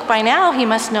of the book, by now he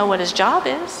must know what his job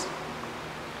is.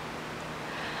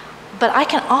 But I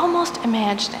can almost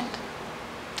imagine it.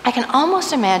 I can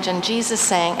almost imagine Jesus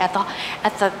saying at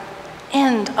the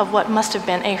end of what must have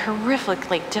been a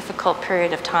horrifically difficult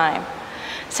period of time,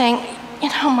 saying,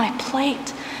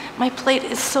 my plate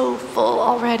is so full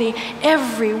already.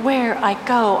 Everywhere I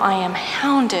go, I am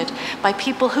hounded by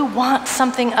people who want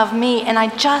something of me, and I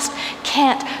just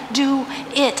can't do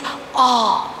it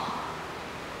all.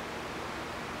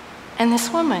 And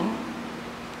this woman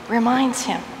reminds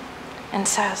him and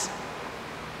says,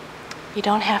 "You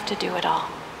don't have to do it all.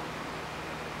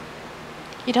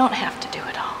 You don't have to do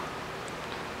it all.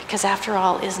 Because after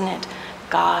all, isn't it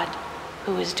God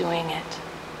who is doing it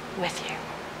with you?"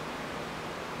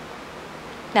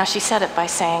 Now, she said it by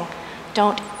saying,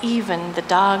 "Don't even the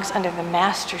dogs under the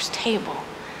master's table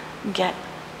get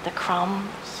the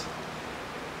crumbs?"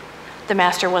 The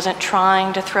master wasn't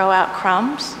trying to throw out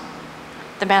crumbs.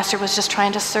 The master was just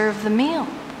trying to serve the meal.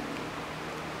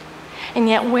 And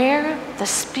yet where the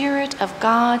Spirit of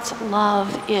God's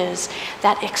love is,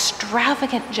 that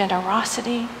extravagant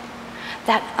generosity,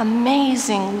 that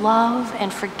amazing love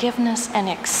and forgiveness and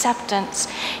acceptance,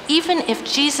 even if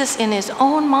Jesus in his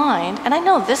own mind, and I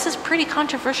know this is pretty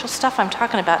controversial stuff I'm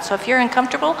talking about, so if you're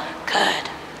uncomfortable, good,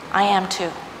 I am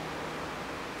too.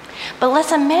 But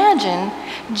let's imagine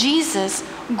Jesus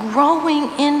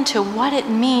growing into what it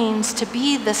means to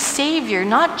be the Savior,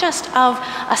 not just of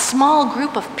a small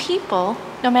group of people,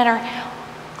 no matter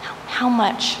how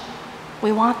much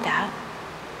we want that,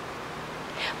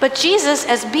 but Jesus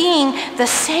as being the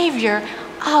Savior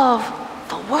of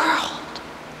the world.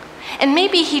 And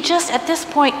maybe he just at this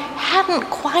point hadn't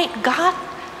quite got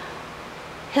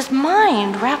his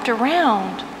mind wrapped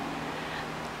around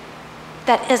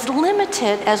that as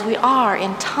limited as we are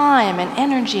in time and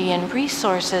energy and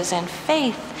resources and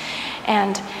faith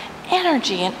and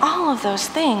energy and all of those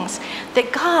things,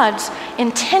 that God's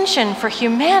intention for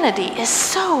humanity is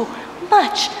so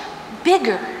much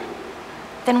bigger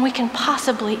than we can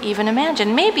possibly even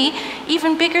imagine. Maybe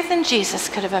even bigger than Jesus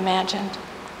could have imagined.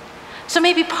 So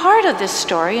maybe part of this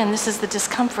story, and this is the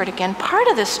discomfort again, part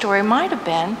of this story might have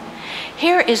been,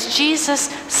 here is Jesus,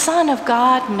 Son of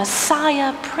God,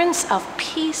 Messiah, Prince of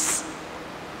Peace,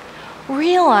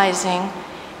 realizing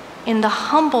in the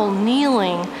humble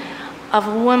kneeling of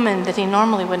a woman that he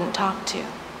normally wouldn't talk to,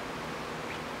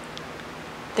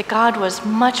 that God was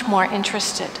much more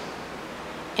interested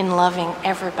in loving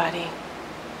everybody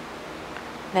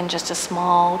than just a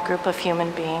small group of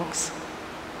human beings.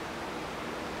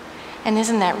 And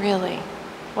isn't that really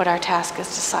what our task as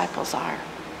disciples are?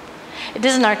 It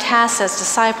isn't our task as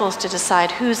disciples to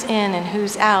decide who's in and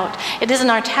who's out. It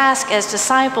isn't our task as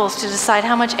disciples to decide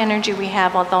how much energy we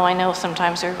have, although I know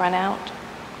sometimes we run out.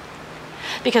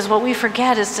 Because what we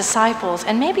forget as disciples,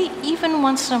 and maybe even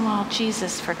once in a while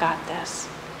Jesus forgot this,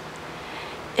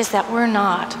 is that we're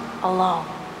not alone.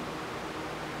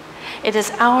 It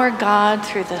is our God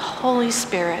through the Holy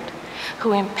Spirit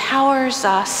who empowers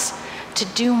us to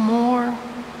do more,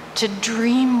 to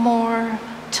dream more,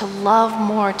 to love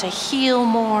more, to heal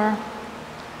more,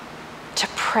 to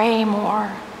pray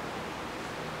more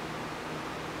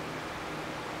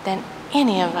than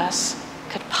any of us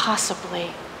could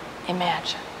possibly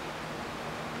imagine.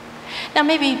 Now,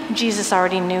 maybe Jesus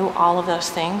already knew all of those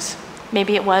things.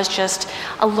 Maybe it was just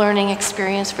a learning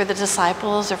experience for the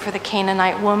disciples or for the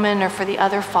Canaanite woman or for the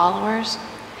other followers.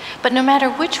 But no matter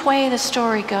which way the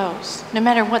story goes, no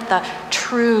matter what the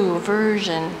true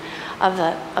version of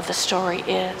the story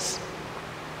is,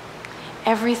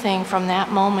 everything from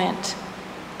that moment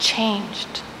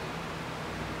changed.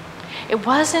 It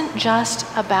wasn't just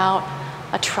about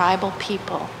a tribal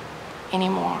people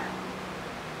anymore.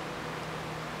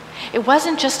 It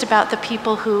wasn't just about the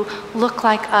people who look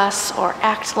like us or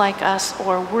act like us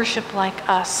or worship like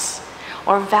us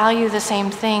or value the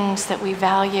same things that we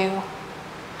value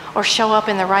or show up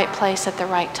in the right place at the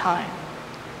right time.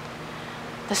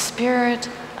 The Spirit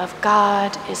of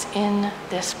God is in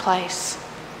this place,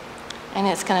 and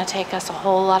it's going to take us a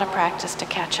whole lot of practice to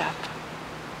catch up.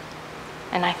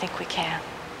 And I think we can.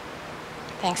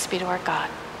 Thanks be to our God.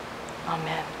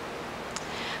 Amen.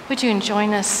 Would you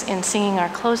join us in singing our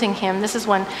closing hymn? This is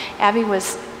one Abby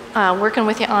was working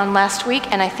with you on last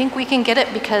week, and I think we can get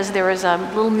it because there was a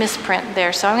little misprint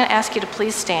there. So I'm going to ask you to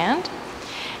please stand,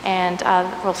 and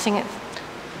we'll sing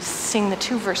the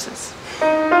 2 verses.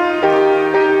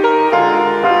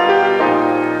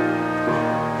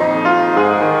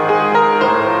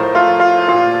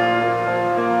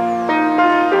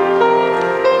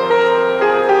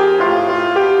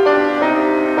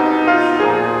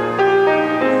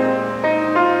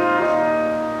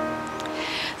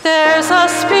 There's a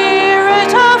spirit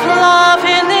of love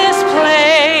in this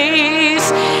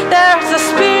place. There's a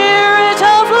spirit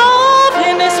of love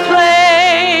in this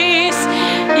place.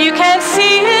 You can't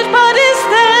see it, but it's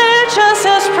there, just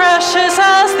as precious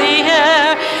as the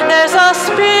air. There's a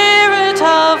spirit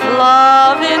of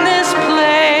love in this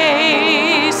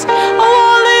place. Oh,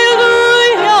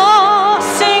 hallelujah,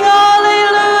 sing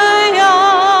hallelujah.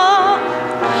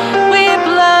 We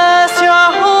bless your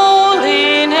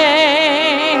holy name.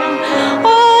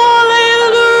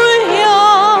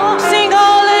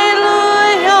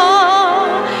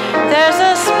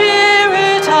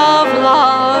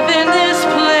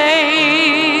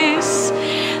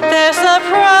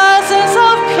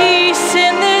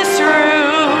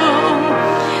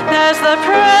 The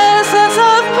presence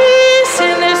of peace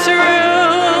in this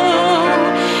room.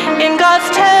 In God's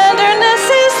tenderness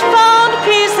is found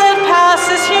peace that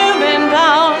passes human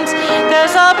bounds.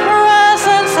 There's a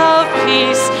presence of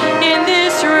peace in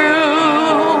this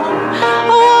room.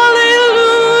 Oh,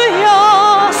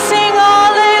 hallelujah, sing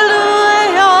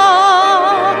hallelujah.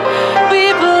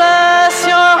 We bless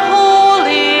your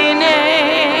holy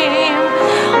name.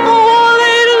 Oh,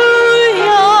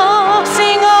 hallelujah,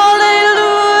 sing hallelujah.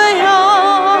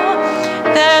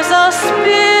 There's a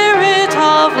spirit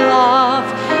of love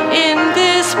in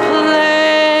this place.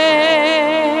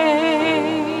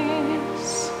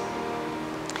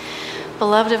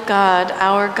 Beloved of God,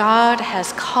 our God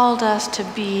has called us to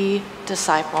be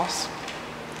disciples,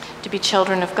 to be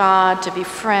children of God, to be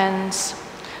friends,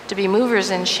 to be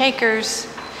movers and shakers,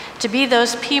 to be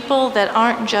those people that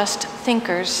aren't just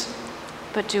thinkers,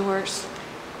 but doers.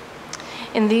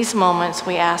 In these moments,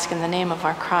 we ask in the name of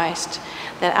our Christ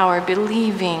that our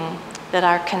believing, that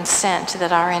our consent,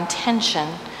 that our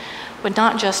intention would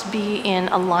not just be in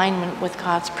alignment with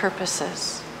God's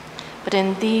purposes, but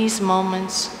in these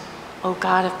moments, O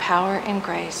God of power and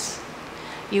grace,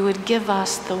 you would give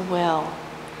us the will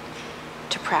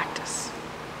to practice,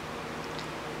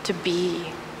 to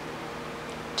be,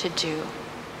 to do.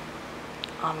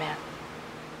 Amen.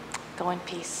 Go in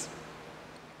peace.